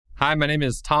Hi, my name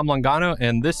is Tom Longano,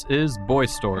 and this is Boy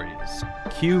Stories.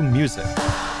 Cue music.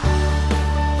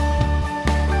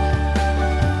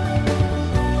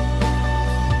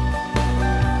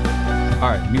 All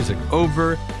right, music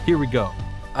over. Here we go.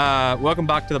 Welcome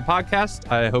back to the podcast.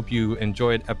 I hope you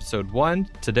enjoyed episode 1.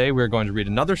 Today we're going to read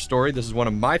another story. This is one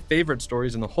of my favorite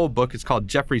stories in the whole book. It's called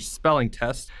Jeffrey's Spelling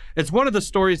Test. It's one of the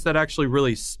stories that actually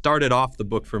really started off the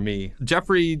book for me.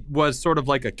 Jeffrey was sort of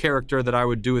like a character that I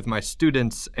would do with my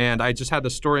students, and I just had the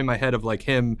story in my head of like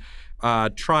him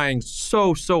trying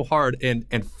so hard and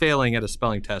failing at a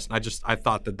spelling test. And I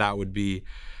thought that would be,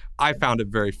 I found it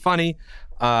very funny.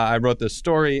 I wrote this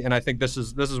story, and I think this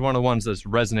is one of the ones that's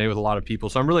resonated with a lot of people.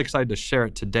 So I'm really excited to share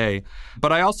it today.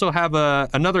 But I also have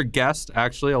another guest,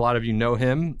 actually. A lot of you know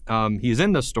him. He's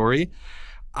in the story.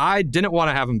 I didn't want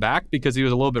to have him back because he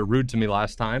was a little bit rude to me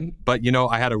last time. But, you know,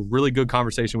 I had a really good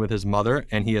conversation with his mother,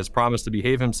 and he has promised to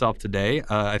behave himself today.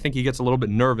 I think he gets a little bit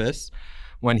nervous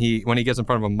when he gets in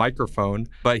front of a microphone,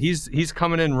 but he's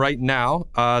coming in right now.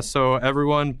 So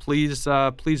everyone, please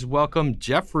welcome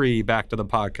Jeffrey back to the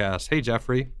podcast. Hey,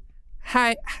 Jeffrey.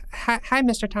 Hi,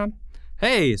 Mr. Tom.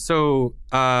 Hey, so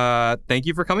thank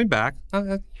you for coming back.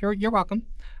 You're welcome.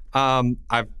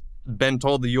 I've been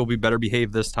told that you'll be better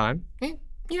behaved this time.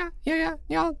 Yeah.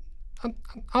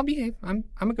 I'll behave. I'm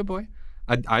a good boy.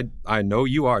 I know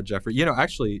you are, Jeffrey. You know,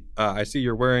 actually, I see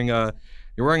you're wearing a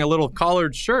little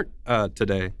collared shirt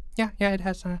today. Yeah. It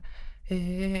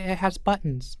has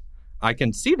buttons. I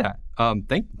can see that.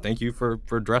 Thank you for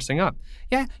dressing up.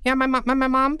 Yeah. My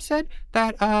mom said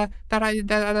that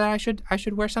I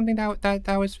should wear something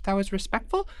that was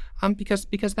respectful.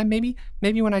 Because then maybe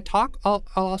when I talk,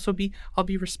 I'll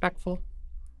be respectful.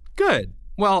 Good.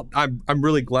 Well, I'm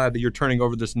really glad that you're turning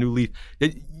over this new leaf.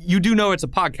 You do know it's a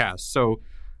podcast, so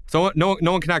no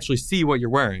one can actually see what you're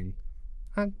wearing.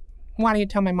 Why don't you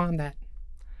tell my mom that?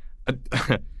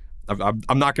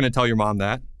 I'm not going to tell your mom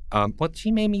that. Well,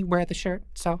 she made me wear the shirt.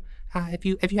 So if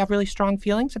you have really strong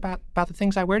feelings about the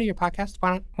things I wear to your podcast,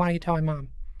 why don't you tell my mom?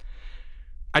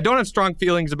 I don't have strong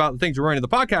feelings about the things you're wearing to the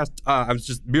podcast. I was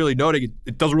just merely noting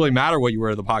it doesn't really matter what you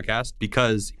wear to the podcast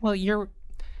because. Well, you're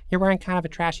wearing kind of a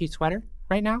trashy sweater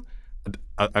right now.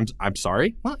 I'm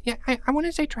sorry. Well, yeah, I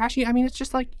wouldn't say trashy. I mean, it's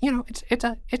just like, you know,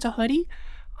 it's a hoodie.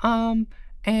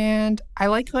 And I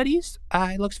like hoodies.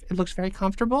 It looks very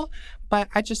comfortable, but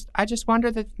I just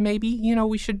wonder that maybe, you know,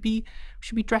 we should be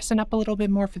dressing up a little bit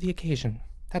more for the occasion.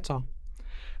 That's all.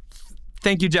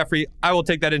 Thank you, Jeffrey. I will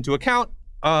take that into account.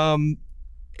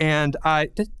 And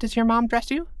does your mom dress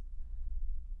you?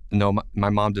 No, my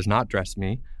mom does not dress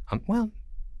me. Well,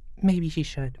 maybe she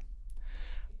should.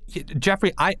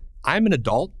 Jeffrey, I'm an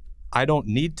adult. I don't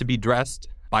need to be dressed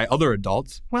by other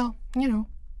adults. Well, you know.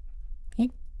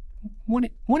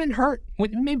 Wouldn't hurt.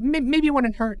 Maybe it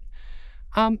wouldn't hurt.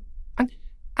 I'm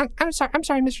sorry,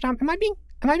 Mr. Tom. Am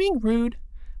I being rude?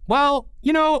 Well,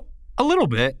 you know, a little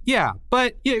bit, yeah.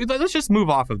 But yeah, let's just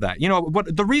move off of that. You know,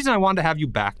 the reason I wanted to have you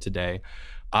back today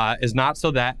is not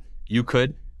so that you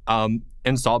could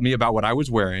insult me about what I was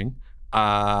wearing.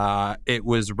 It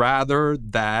was rather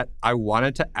that I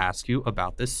wanted to ask you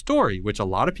about this story, which a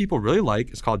lot of people really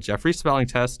like. It's called Jeffrey's Spelling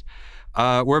Test.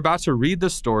 We're about to read the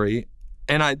story.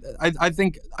 And I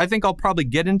think I'll probably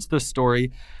get into the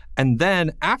story, and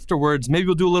then afterwards maybe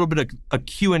we'll do a little bit of a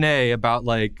Q&A about,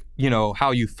 like, you know,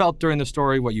 how you felt during the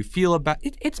story, what you feel about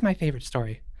it. It's my favorite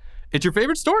story. It's your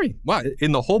favorite story? What?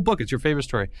 In the whole book, it's your favorite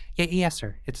story? Yes,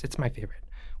 sir. It's my favorite.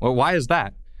 Well, why is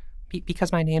that?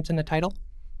 Because my name's in the title.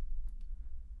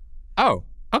 Oh,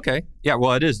 okay. Yeah.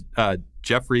 Well, it is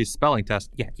Jeffrey's Spelling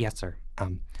Test. Yeah. Yes, sir.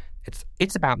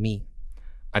 It's about me.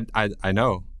 I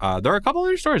know. There are a couple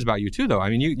other stories about you too, though. I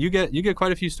mean, you get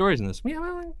quite a few stories in this. Yeah,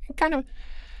 well, kind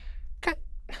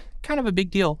of a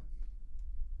big deal.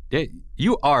 Yeah,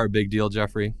 you are a big deal,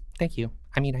 Jeffrey. Thank you.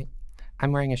 I mean,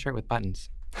 I'm wearing a shirt with buttons.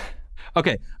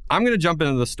 Okay, I'm gonna jump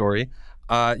into the story.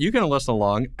 You can listen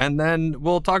along, and then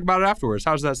we'll talk about it afterwards.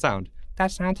 How does that sound?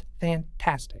 That sounds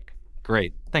fantastic.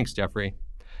 Great. Thanks, Jeffrey.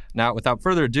 Now, without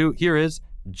further ado, here is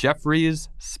Jeffrey's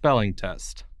Spelling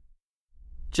Test.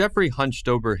 Jeffrey hunched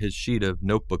over his sheet of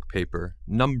notebook paper,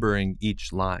 numbering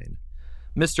each line.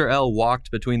 Mr. L walked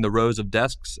between the rows of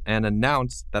desks and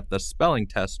announced that the spelling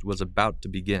test was about to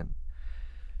begin.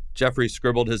 Jeffrey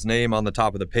scribbled his name on the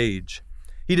top of the page.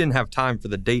 He didn't have time for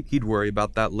the date. He'd worry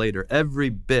about that later. Every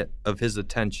bit of his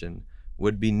attention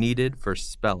would be needed for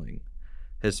spelling.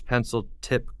 His pencil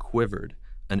tip quivered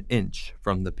an inch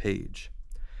from the page.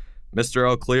 Mr.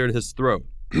 L cleared his throat.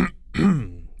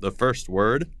 The first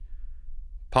word...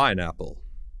 pineapple.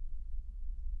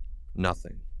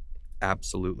 Nothing.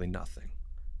 Absolutely nothing.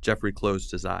 Jeffrey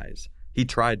closed his eyes. He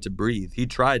tried to breathe. He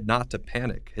tried not to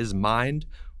panic. His mind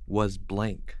was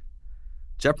blank.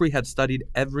 Jeffrey had studied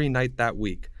every night that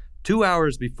week. 2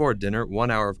 hours before dinner,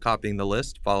 1 hour of copying the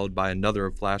list, followed by another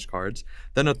of flashcards,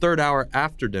 then a third hour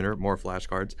after dinner, more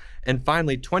flashcards, and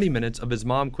finally 20 minutes of his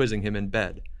mom quizzing him in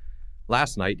bed.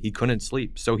 Last night, he couldn't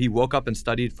sleep, so he woke up and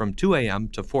studied from 2 a.m.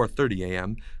 to 4:30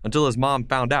 a.m. until his mom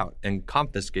found out and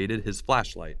confiscated his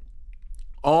flashlight.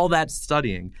 All that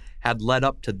studying had led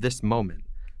up to this moment.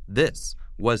 This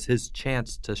was his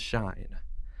chance to shine.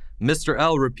 Mr.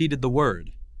 L repeated the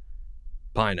word,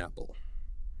 pineapple.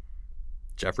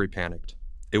 Jeffrey panicked.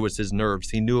 It was his nerves.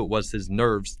 He knew it was his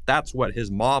nerves. That's what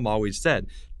his mom always said.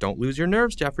 Don't lose your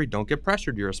nerves, Jeffrey. Don't get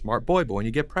pressured. You're a smart boy, but when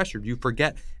you get pressured, you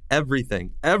forget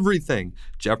everything. Everything.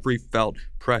 Jeffrey felt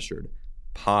pressured.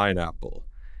 Pineapple.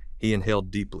 He inhaled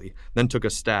deeply, then took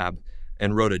a stab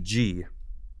and wrote a G.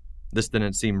 This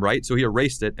didn't seem right, so he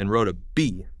erased it and wrote a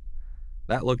B.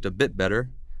 That looked a bit better,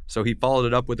 so he followed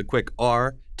it up with a quick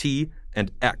R, T,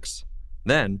 and X.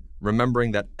 Then,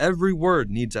 remembering that every word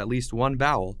needs at least one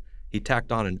vowel, he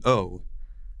tacked on an O.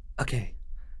 Okay,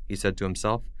 he said to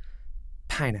himself.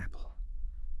 Pineapple.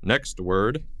 Next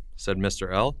word, said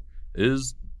Mr. L,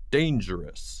 is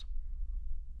dangerous.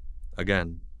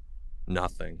 Again,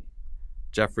 nothing.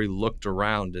 Jeffrey looked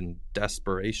around in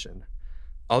desperation.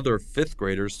 Other fifth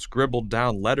graders scribbled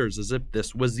down letters as if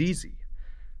this was easy.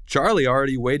 Charlie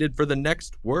already waited for the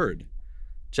next word.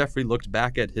 Jeffrey looked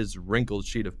back at his wrinkled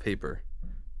sheet of paper.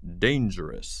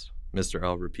 Dangerous, Mr.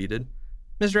 L repeated.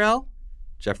 Mr. L?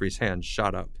 Jeffrey's hand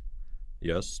shot up.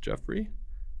 Yes, Jeffrey?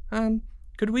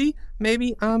 Could we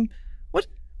maybe,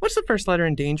 what's the first letter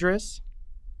in dangerous?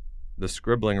 The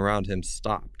scribbling around him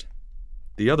stopped.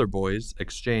 The other boys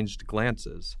exchanged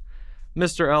glances.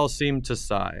 Mr. L seemed to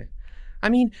sigh. I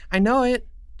mean, I know it,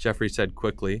 Jeffrey said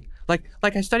quickly. Like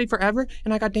I studied forever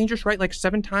and I got dangerous right like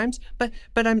 7 times, but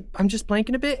I'm just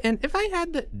blanking a bit, and if I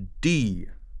had the D,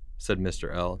 said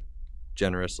Mr. L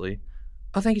generously.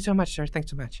 Oh, thank you so much, sir.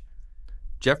 Thanks so much.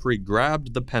 Jeffrey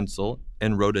grabbed the pencil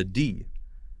and wrote a D.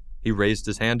 He raised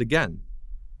his hand again.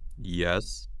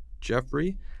 Yes,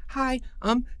 Jeffrey? Hi,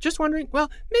 just wondering,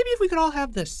 well, maybe if we could all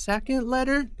have the second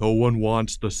letter? No one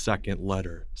wants the second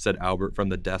letter, said Albert from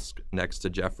the desk next to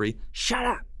Jeffrey. Shut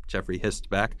up, Jeffrey hissed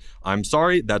back. I'm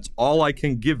sorry, that's all I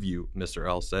can give you, Mr.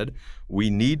 L said. We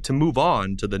need to move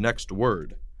on to the next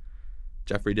word.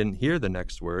 Jeffrey didn't hear the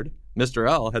next word. Mr.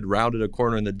 L had rounded a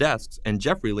corner in the desks, and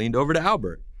Jeffrey leaned over to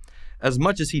Albert. As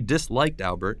much as he disliked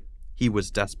Albert, he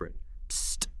was desperate.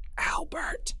 Psst,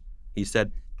 Albert, he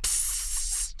said.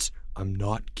 Psst, I'm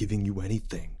not giving you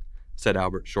anything, said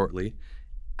Albert shortly.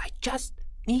 I just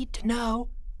need to know,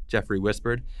 Jeffrey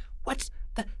whispered. What's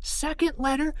the second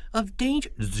letter of danger?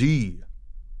 Z.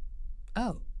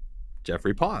 Oh.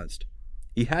 Jeffrey paused.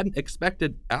 He hadn't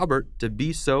expected Albert to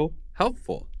be so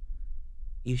helpful.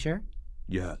 You sure?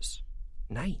 Yes.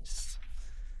 Nice.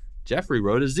 Jeffrey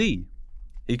wrote a Z.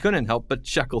 He couldn't help but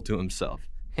chuckle to himself.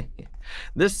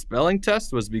 This spelling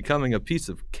test was becoming a piece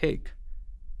of cake.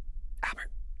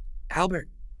 Albert.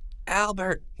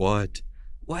 What?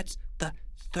 What's the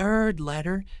third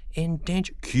letter in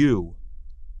danger? Q.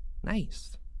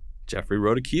 Nice. Jeffrey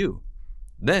wrote a Q.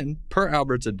 Then, per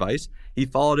Albert's advice, he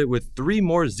followed it with 3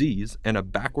 more Z's and a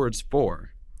backwards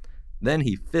 4. Then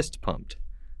he fist pumped.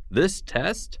 This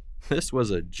test? This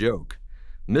was a joke.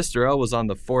 Mr. L was on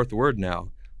the 4th word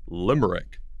now.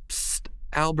 Limerick. Psst,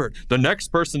 Albert. The next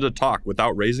person to talk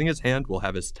without raising his hand will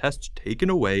have his test taken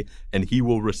away, and he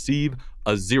will receive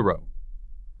a 0.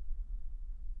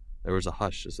 There was a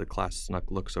hush as the class snuck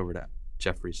looks over to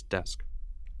Jeffrey's desk.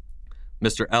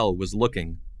 Mr. L was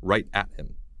looking right at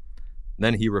him.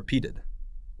 Then he repeated,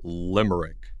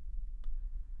 Limerick.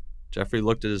 Jeffrey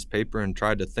looked at his paper and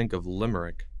tried to think of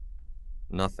limerick.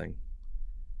 Nothing.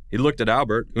 He looked at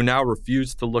Albert, who now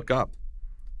refused to look up.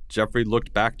 Jeffrey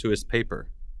looked back to his paper.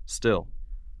 Still,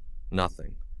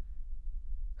 nothing.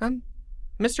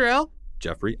 Mr. L?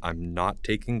 Jeffrey, I'm not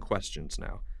taking questions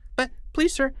now. But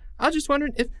please, sir, I was just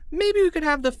wondering if maybe we could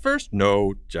have the first...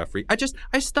 No, Jeffrey.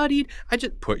 I studied.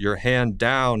 Put your hand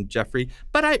down, Jeffrey.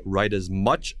 But write as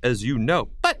much as you know.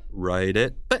 But write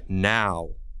it. But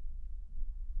now.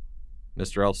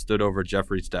 Mr. L stood over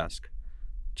Jeffrey's desk.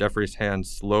 Jeffrey's hand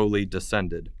slowly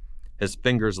descended. His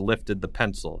fingers lifted the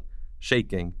pencil.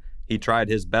 Shaking, he tried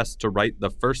his best to write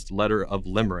the first letter of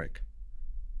limerick.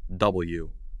 W.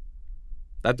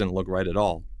 That didn't look right at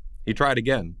all. He tried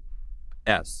again.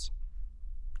 S.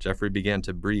 Jeffrey began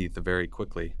to breathe very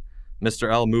quickly.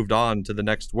 Mr. L moved on to the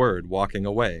next word, walking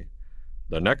away.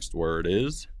 The next word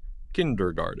is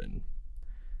kindergarten.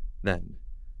 Then,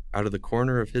 out of the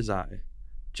corner of his eye,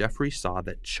 Jeffrey saw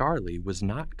that Charlie was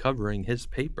not covering his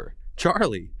paper.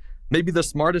 Charlie, maybe the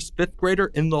smartest fifth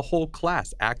grader in the whole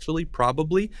class. Actually,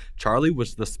 probably, Charlie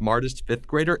was the smartest fifth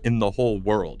grader in the whole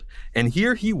world. And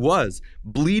here he was,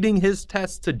 bleeding his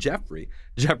test to Jeffrey.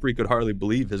 Jeffrey could hardly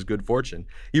believe his good fortune.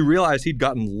 He realized he'd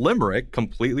gotten limerick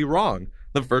completely wrong.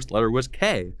 The first letter was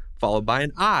K, followed by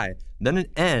an I, then an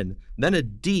N, then a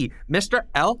D. Mr.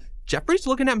 L, Jeffrey's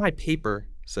looking at my paper,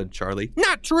 said Charlie.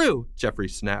 Not true, Jeffrey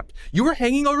snapped. You were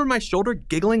hanging over my shoulder,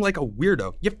 giggling like a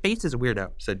weirdo. Your face is a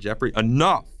weirdo, said Jeffrey.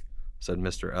 Enough, said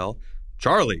Mr. L.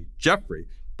 Charlie, Jeffrey,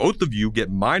 both of you get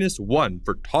 -1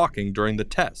 for talking during the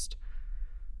test.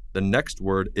 The next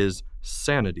word is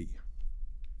sanity.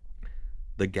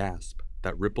 The gasp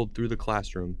that rippled through the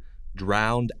classroom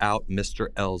drowned out Mr.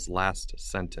 L's last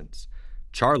sentence.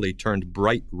 Charlie turned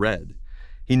bright red.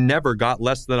 He never got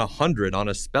less than 100 on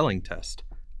a spelling test.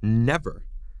 Never.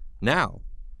 Now,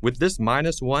 with this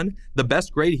 -1, the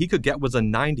best grade he could get was a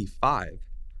 95.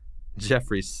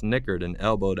 Jeffrey snickered and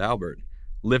elbowed Albert,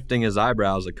 lifting his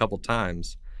eyebrows a couple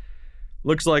times.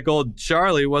 Looks like old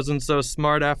Charlie wasn't so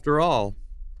smart after all.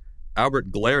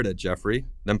 Albert glared at Jeffrey,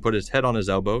 then put his head on his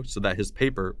elbow so that his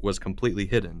paper was completely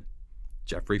hidden.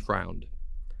 Jeffrey frowned.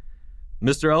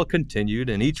 Mr. L continued,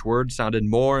 and each word sounded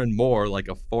more and more like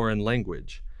a foreign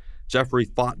language. Jeffrey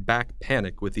fought back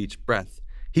panic with each breath.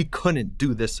 He couldn't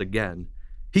do this again.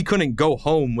 He couldn't go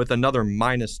home with another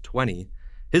 -20.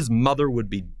 His mother would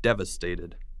be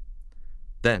devastated.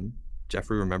 Then,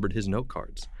 Jeffrey remembered his note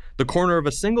cards. The corner of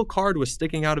a single card was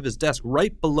sticking out of his desk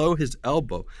right below his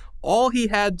elbow. All he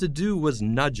had to do was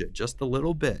nudge it just a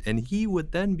little bit, and he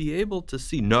would then be able to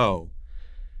see. No.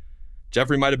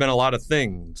 Jeffrey might have been a lot of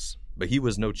things, but he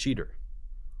was no cheater.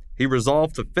 He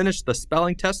resolved to finish the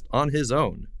spelling test on his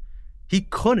own. He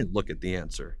couldn't look at the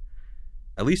answer.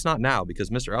 At least not now, because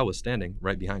Mr. L was standing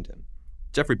right behind him.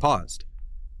 Jeffrey paused.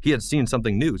 He had seen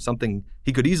something new, something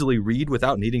he could easily read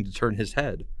without needing to turn his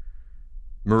head.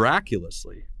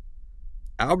 Miraculously,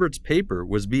 Albert's paper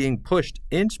was being pushed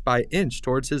inch by inch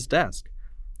towards his desk.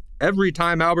 Every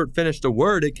time Albert finished a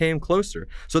word, it came closer,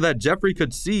 so that Jeffrey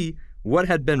could see what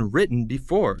had been written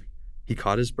before. He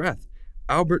caught his breath.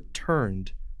 Albert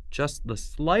turned, just the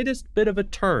slightest bit of a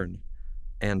turn,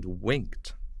 and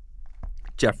winked.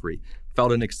 Jeffrey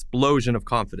felt an explosion of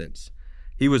confidence.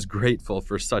 He was grateful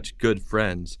for such good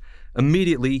friends.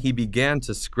 Immediately, he began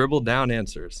to scribble down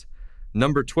answers.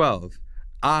 Number 12,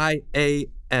 IAMAPOOP.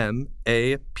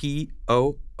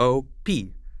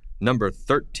 Number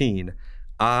 13,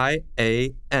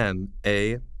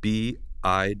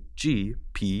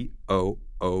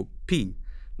 IAMABIGPOOP.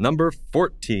 Number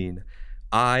 14,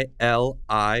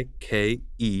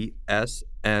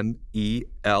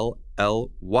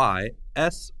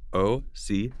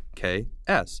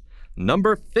 ILIKESMELLYSOCKS.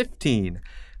 Number 15,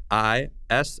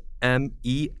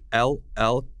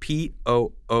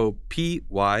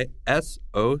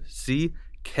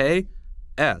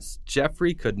 ISMELLPOOPYSOCKS.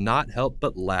 Jeffrey could not help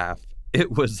but laugh.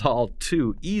 It was all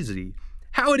too easy.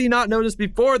 How had he not noticed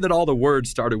before that all the words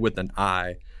started with an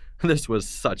I? This was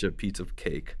such a piece of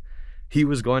cake. He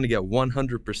was going to get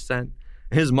 100%.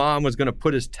 His mom was going to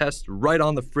put his test right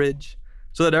on the fridge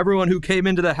so that everyone who came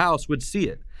into the house would see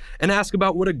it and ask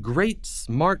about what a great,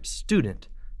 smart student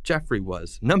Jeffrey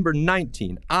was. Number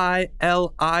 19,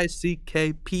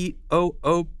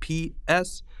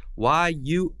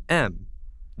 ILICKPOOPSYUM.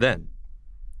 Then,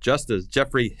 just as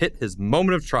Jeffrey hit his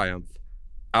moment of triumph,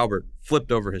 Albert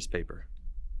flipped over his paper.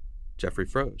 Jeffrey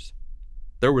froze.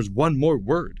 There was one more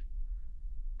word.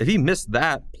 If he missed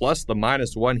that, plus the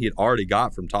 -1 he'd already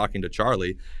got from talking to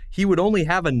Charlie, he would only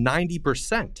have a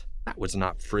 90%. That was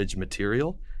not fridge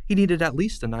material. He needed at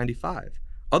least a 95.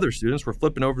 Other students were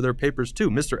flipping over their papers too.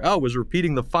 Mr. L was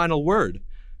repeating the final word.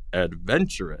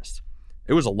 Adventurous.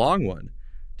 It was a long one.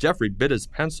 Jeffrey bit his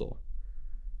pencil.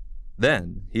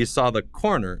 Then he saw the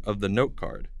corner of the note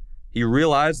card. He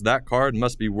realized that card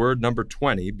must be word number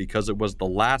 20 because it was the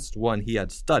last one he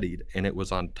had studied and it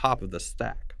was on top of the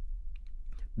stack.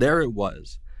 There it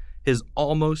was, his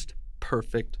almost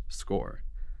perfect score.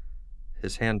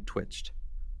 His hand twitched.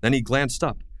 Then he glanced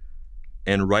up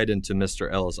and right into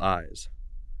Mr. L's eyes.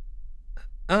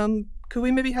 Could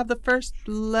we maybe have the first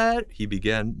letter? He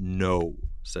began. No,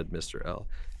 said Mr. L.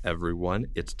 Everyone,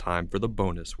 it's time for the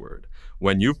bonus word.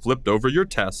 When you've flipped over your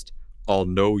test, I'll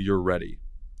know you're ready.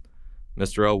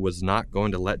 Mr. L was not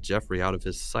going to let Jeffrey out of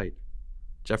his sight.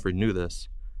 Jeffrey knew this.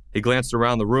 He glanced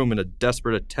around the room in a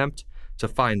desperate attempt to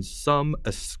find some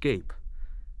escape.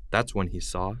 That's when he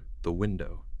saw the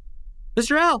window.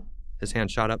 Mr. L! His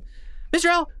hand shot up. Mr.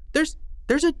 L, there's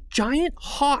a giant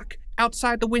hawk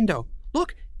outside the window.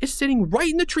 Look, it's sitting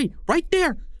right in the tree, right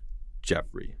there.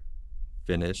 Jeffrey,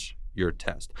 finish your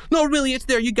test. No, really, it's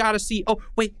there. You gotta see. Oh,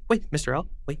 wait, Mr. L,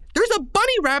 wait. There's a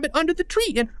bunny rabbit under the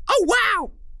tree, and oh,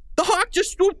 wow! The hawk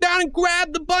just swooped down and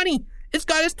grabbed the bunny. It's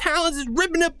got his talons, it's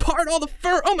ripping apart all the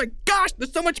fur. Oh my gosh,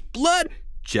 there's so much blood.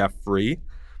 Jeffrey.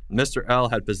 Mr. L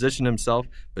had positioned himself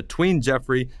between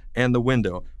Jeffrey and the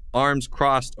window, arms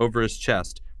crossed over his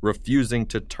chest, refusing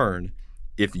to turn.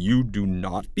 If you do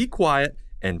not be quiet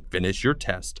and finish your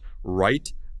test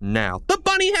right now. The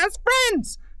bunny has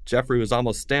friends! Jeffrey was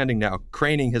almost standing now,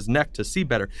 craning his neck to see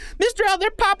better. Mr. L, they're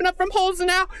popping up from holes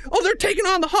now. Oh, they're taking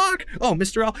on the hawk. Oh,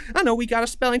 Mr. L, I know we got a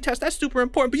spelling test. That's super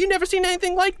important, but you've never seen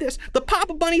anything like this. The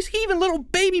Papa Bunny's heaving little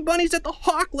baby bunnies at the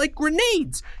hawk like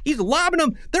grenades. He's lobbing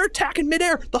them. They're attacking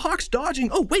midair. The hawk's dodging.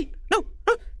 Oh, wait, no.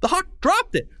 The hawk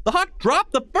dropped it. The hawk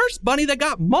dropped the first bunny that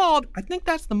got mauled. I think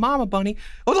that's the mama bunny.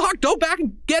 Oh, the hawk dove back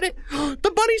and get it.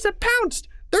 The bunnies have pounced.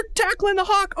 They're tackling the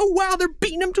hawk. Oh, wow, they're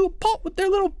beating him to a pulp with their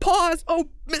little paws. Oh,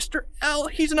 Mr. L,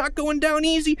 he's not going down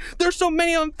easy. There's so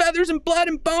many on feathers and blood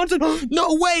and bones and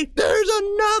no way, there's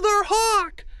another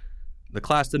hawk. The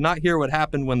class did not hear what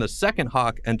happened when the second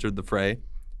hawk entered the fray,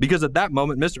 because at that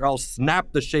moment, Mr. L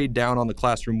snapped the shade down on the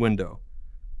classroom window.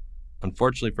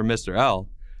 Unfortunately for Mr. L,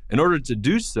 in order to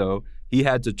do so, he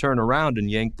had to turn around and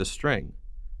yank the string.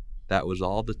 That was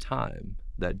all the time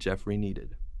that Jeffrey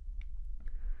needed.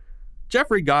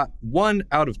 Jeffrey got 1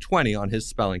 out of 20 on his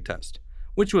spelling test,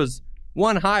 which was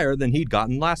 1 higher than he'd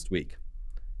gotten last week.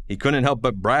 He couldn't help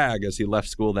but brag as he left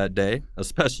school that day,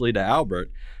 especially to Albert,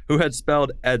 who had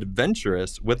spelled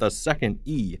adventurous with a second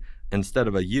E instead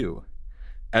of a U.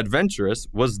 Adventurous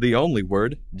was the only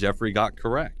word Jeffrey got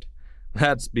correct.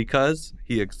 That's because,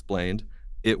 he explained,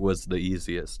 it was the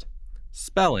easiest.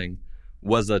 Spelling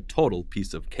was a total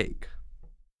piece of cake.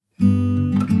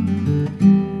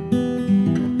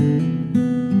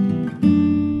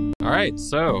 All right,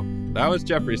 so that was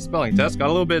Jeffrey's spelling test. Got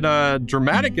a little bit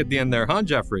dramatic at the end there, huh,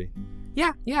 Jeffrey?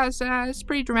 Yeah, it's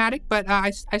pretty dramatic, but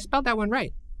I spelled that one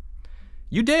right.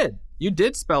 You did. You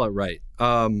did spell it right.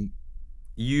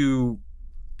 You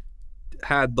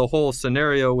had the whole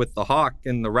scenario with the hawk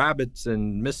and the rabbits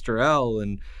and Mr. L.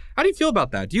 And how do you feel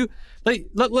about that? Do you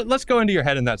let's go into your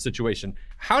head in that situation.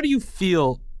 How do you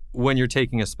feel when you're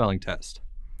taking a spelling test?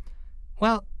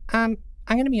 Well, I'm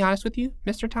going to be honest with you,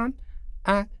 Mr. Tom.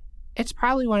 It's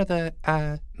probably one of the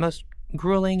most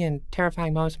grueling and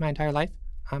terrifying moments of my entire life.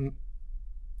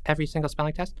 Every single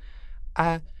spelling test.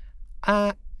 Have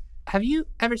you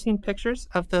ever seen pictures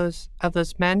of those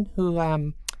men who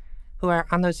are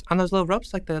on those little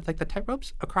ropes, like the tight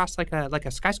ropes across like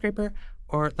a skyscraper,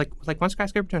 or like one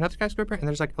skyscraper to another skyscraper, and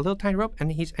there's like a little tiny rope,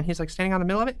 and he's like standing on the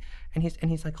middle of it, and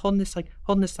he's like holding this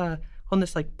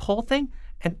like pole thing.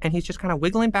 And he's just kind of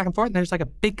wiggling back and forth, and there's like a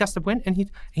big gust of wind, and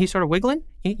he's sort of wiggling.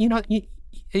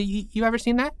 You ever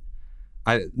seen that?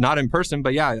 Not in person,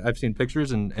 but yeah, I've seen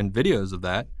pictures and videos of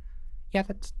that. Yeah,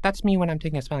 that's me when I'm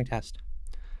taking a spelling test.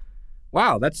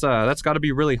 Wow, that's got to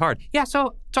be really hard. Yeah,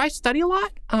 so I study a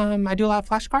lot. I do a lot of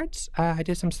flashcards. I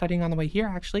did some studying on the way here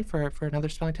actually for another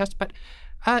spelling test. But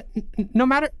no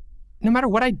matter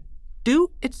what I do,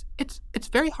 it's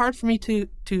very hard for me to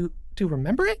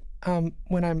remember it.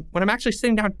 When I'm actually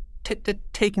sitting down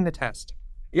taking the test.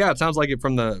 Yeah, it sounds like it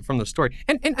from the story.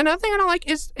 And another thing I don't like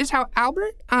is how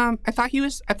Albert. I thought he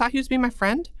was being my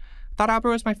friend. I thought Albert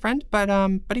was my friend, but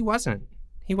he wasn't.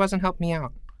 He wasn't helping me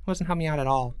out. He wasn't helping me out at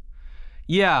all.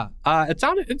 Yeah,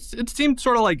 it seemed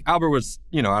sort of like Albert was,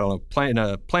 I don't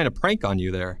know, playing a prank on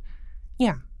you there.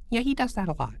 Yeah, he does that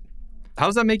a lot. How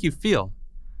does that make you feel?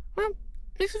 Well,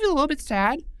 it makes me feel a little bit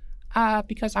sad,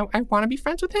 because I want to be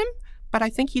friends with him. But I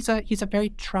think he's a very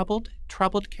troubled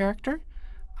character.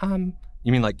 You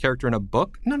mean like character in a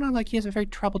book? No, like he has a very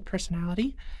troubled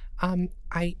personality.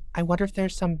 I wonder if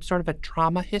there's some sort of a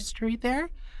trauma history there.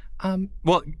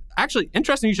 Well, actually,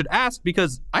 interesting you should ask,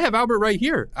 because I have Albert right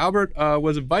here. Albert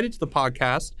was invited to the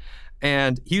podcast,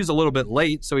 and he was a little bit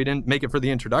late, so he didn't make it for the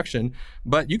introduction.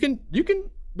 But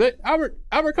Albert,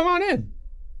 come on in.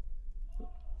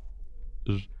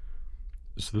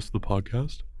 Is this the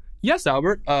podcast? Yes,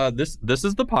 Albert. This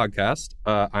is the podcast.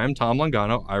 I'm Tom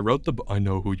Longano. I wrote the book. I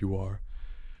know who you are.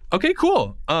 Okay,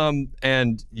 cool.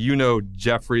 And you know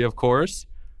Jeffrey, of course.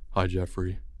 Hi,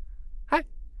 Jeffrey. Hi,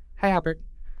 Albert.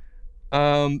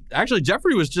 Actually,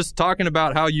 Jeffrey was just talking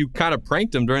about how you kind of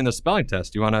pranked him during the spelling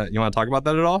test. You wanna talk about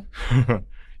that at all?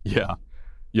 Yeah,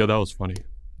 that was funny.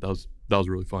 That was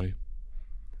really funny.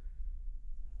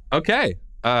 Okay.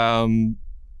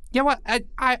 Yeah, well,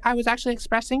 I was actually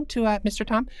expressing to Mr.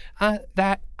 Tom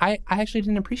that I actually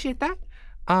didn't appreciate that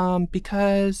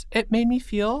because it made me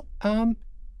feel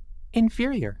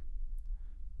inferior.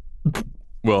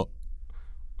 Well,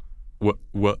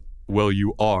 Well,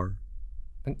 you are.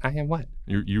 I am what?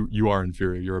 You are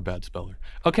inferior. You're a bad speller.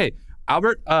 Okay,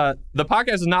 Albert. The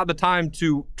podcast is not the time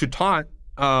to taunt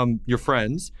your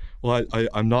friends. Well,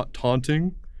 I'm not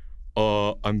taunting.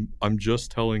 I'm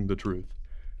just telling the truth.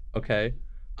 Okay.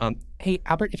 Hey,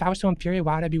 Albert, if I was so inferior,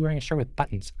 why would I be wearing a shirt with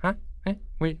buttons? Huh?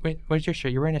 Where's your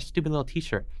shirt? You're wearing a stupid little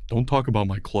t-shirt. Don't talk about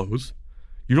my clothes.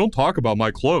 You don't talk about my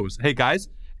clothes. Hey, guys,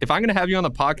 if I'm going to have you on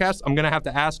the podcast, I'm going to have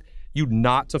to ask you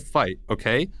not to fight,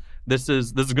 okay? This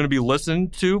is going to be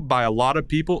listened to by a lot of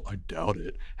people. I doubt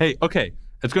it. Hey, okay,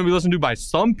 it's going to be listened to by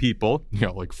some people,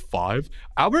 like 5.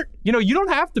 Albert, you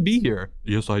don't have to be here.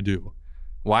 Yes, I do.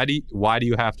 Why do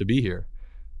you have to be here?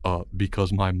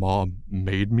 Because my mom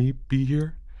made me be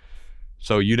here.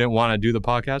 So you didn't want to do the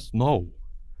podcast? No.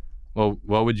 Well,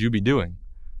 what would you be doing?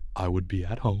 I would be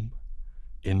at home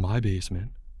in my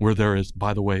basement, where there is,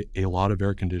 by the way, a lot of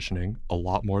air conditioning, a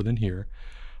lot more than here.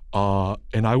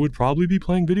 And I would probably be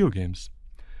playing video games.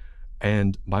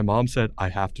 And my mom said, I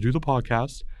have to do the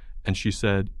podcast. And she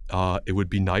said, it would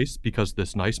be nice because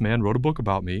this nice man wrote a book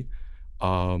about me.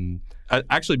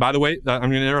 Actually, by the way, I'm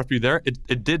going to interrupt you there.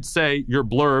 It did say your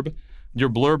blurb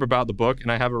about the book, and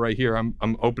I have it right here.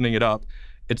 I'm opening it up.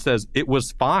 It says, it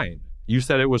was fine. You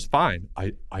said it was fine.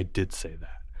 I did say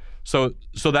that. So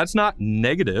that's not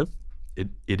negative.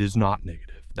 It is not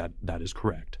negative. That is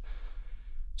correct.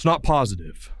 It's not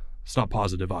positive. It's not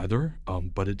positive either,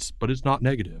 but it's not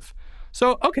negative.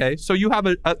 So, okay, so you have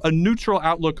a neutral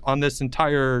outlook on this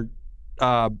entire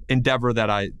endeavor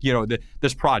that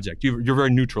this project. You're very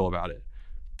neutral about it.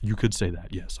 You could say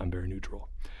that. Yes, I'm very neutral.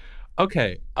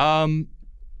 Okay.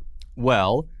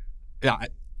 Well, yeah,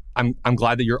 I'm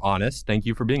glad that you're honest. Thank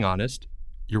you for being honest.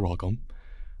 You're welcome.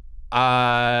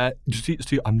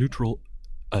 See, I'm neutral.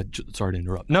 Sorry to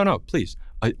interrupt. No, please.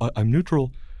 I'm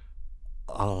neutral.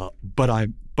 But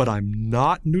I'm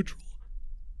not neutral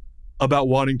about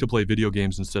wanting to play video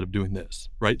games instead of doing this,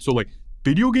 right? So like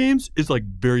video games is like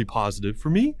very positive for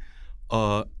me,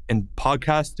 and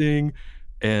podcasting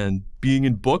and being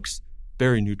in books,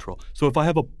 very neutral. So if I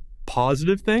have a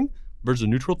positive thing versus a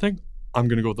neutral thing, I'm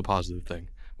gonna go with the positive thing.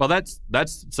 Well, that's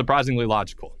surprisingly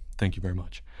logical. Thank you very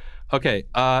much. Okay,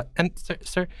 and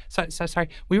sir, sorry,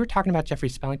 we were talking about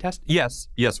Jeffrey's spelling test? Yes,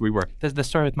 we were. The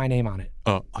story with my name on it.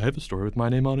 I have a story with my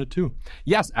name on it too.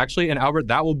 Yes, actually, and Albert,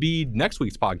 that will be next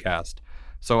week's podcast.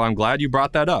 So I'm glad you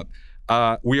brought that up.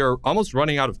 We are almost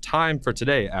running out of time for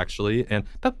today, actually, and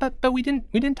but we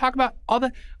didn't talk about all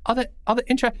the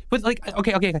intro. But like,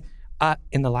 okay.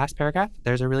 In the last paragraph,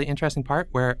 there's a really interesting part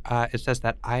where it says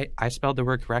that I spelled the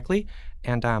word correctly,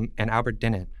 and Albert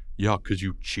didn't. Yeah, because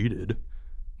you cheated.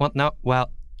 Well, no.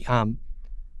 Well,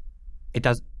 it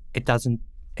doesn't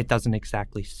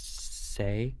exactly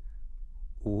say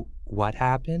what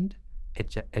happened.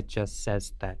 It just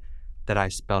says that I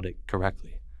spelled it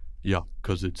correctly. Yeah,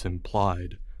 because it's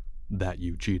implied that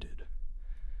you cheated.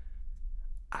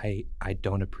 I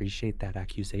don't appreciate that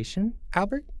accusation,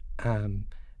 Albert.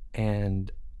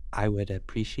 And I would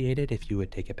appreciate it if you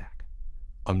would take it back.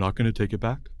 I'm not going to take it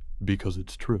back because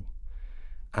it's true.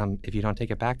 If you don't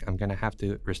take it back, I'm going to have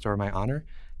to restore my honor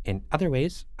in other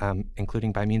ways,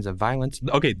 including by means of violence.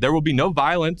 Okay, there will be no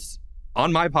violence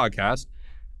on my podcast.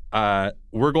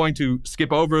 We're going to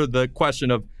skip over the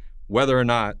question of whether or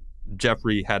not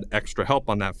Jeffrey had extra help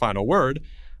on that final word.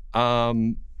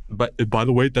 But by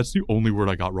the way, that's the only word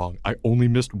I got wrong. I only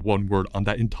missed one word on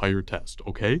that entire test,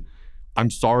 okay? I'm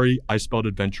sorry I spelled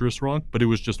adventurous wrong, but it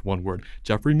was just one word.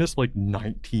 Jeffrey missed like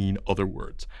 19 other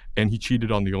words, and he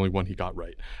cheated on the only one he got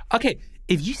right. Okay,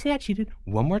 if you say I cheated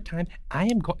one more time, I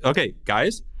am going... Okay,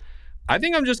 guys, I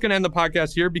think I'm just going to end the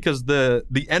podcast here because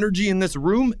the energy in this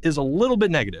room is a little bit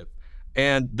negative.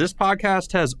 And this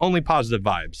podcast has only positive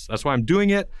vibes. That's why I'm doing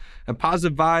it. And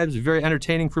positive vibes are very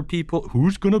entertaining for people.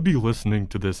 Who's going to be listening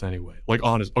to this anyway? Like,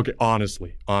 honestly.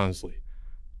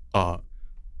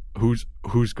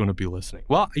 Who's going to be listening?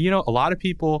 Well, a lot of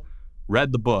people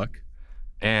read the book,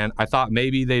 and I thought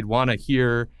maybe they'd want to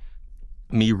hear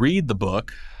me read the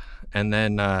book and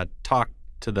then talk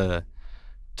to the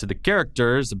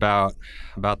characters about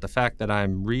the fact that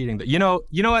I'm reading the... You know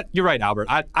what? You're right, Albert.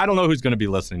 I don't know who's going to be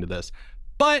listening to this,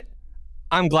 but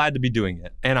I'm glad to be doing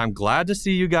it, and I'm glad to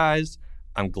see you guys.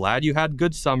 I'm glad you had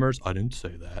good summers. I didn't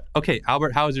say that. Okay,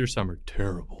 Albert, how was your summer?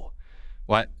 Terrible.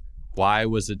 What? Why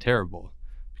was it terrible?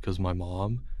 Because my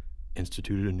mom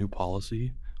instituted a new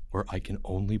policy where I can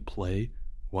only play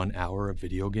 1 hour of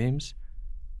video games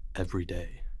every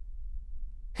day.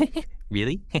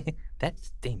 Really? That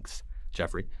stinks.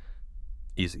 Jeffrey,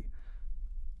 easy.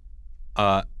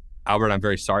 Albert, I'm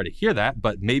very sorry to hear that,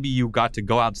 but maybe you got to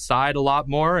go outside a lot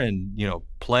more and,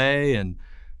 play and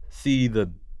see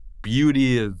the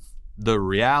beauty of the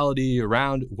reality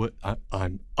around what I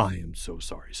am so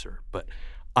sorry, sir, but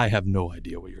I have no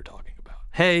idea what you're talking about.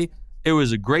 Hey, it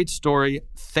was a great story.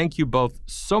 Thank you both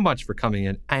so much for coming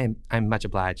in. I'm much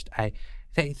obliged.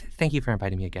 Thank you for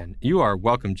inviting me again. You are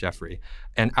welcome, Jeffrey.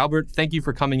 And Albert, thank you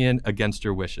for coming in against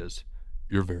your wishes.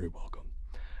 You're very welcome.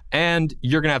 And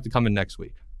you're going to have to come in next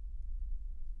week.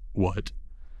 What?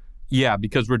 Yeah,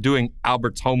 because we're doing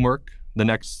Albert's homework, the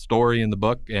next story in the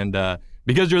book. And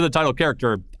because you're the title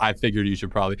character, I figured you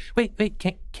should probably... Wait,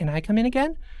 can I come in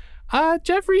again?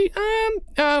 Jeffrey,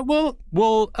 we'll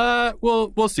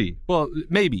see. Well,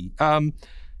 maybe. I'll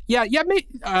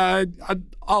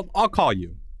call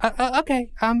you.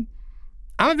 Okay. I'm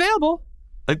available.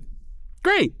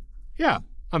 Great. Yeah.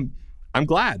 I'm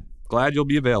glad you'll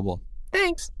be available.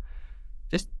 Thanks.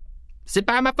 Just sit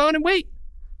by my phone and wait.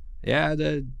 Yeah,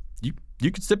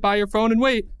 you can sit by your phone and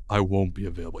wait. I won't be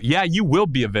available. Yeah, you will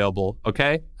be available.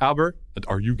 Okay, Albert?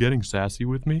 Are you getting sassy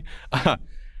with me?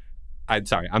 I'm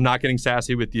sorry. I'm not getting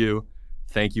sassy with you.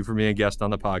 Thank you for being a guest on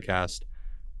the podcast.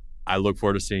 I look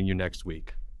forward to seeing you next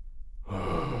week.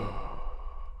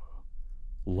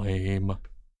 Lame.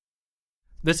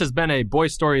 This has been a Boy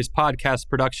Stories podcast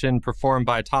production performed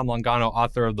by Tom Longano,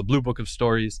 author of The Blue Book of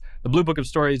Stories. The Blue Book of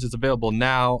Stories is available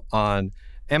now on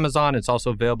Amazon. It's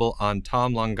also available on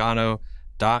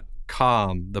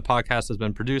tomlongano.com. The podcast has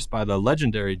been produced by the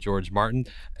legendary George Martin.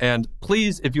 And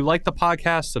please, if you like the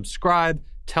podcast, subscribe.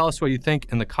 Tell us what you think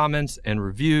in the comments and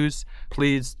reviews.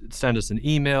 Please send us an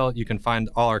email. You can find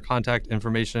all our contact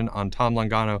information on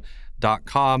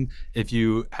tomlongano.com. If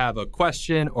you have a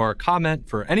question or a comment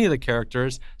for any of the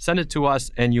characters, send it to us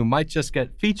and you might just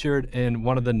get featured in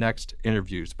one of the next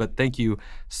interviews. But thank you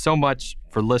so much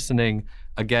for listening.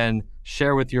 Again,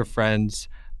 share with your friends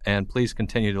and please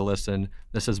continue to listen.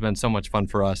 This has been so much fun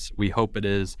for us. We hope it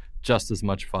is just as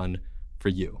much fun for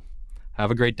you.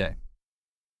 Have a great day.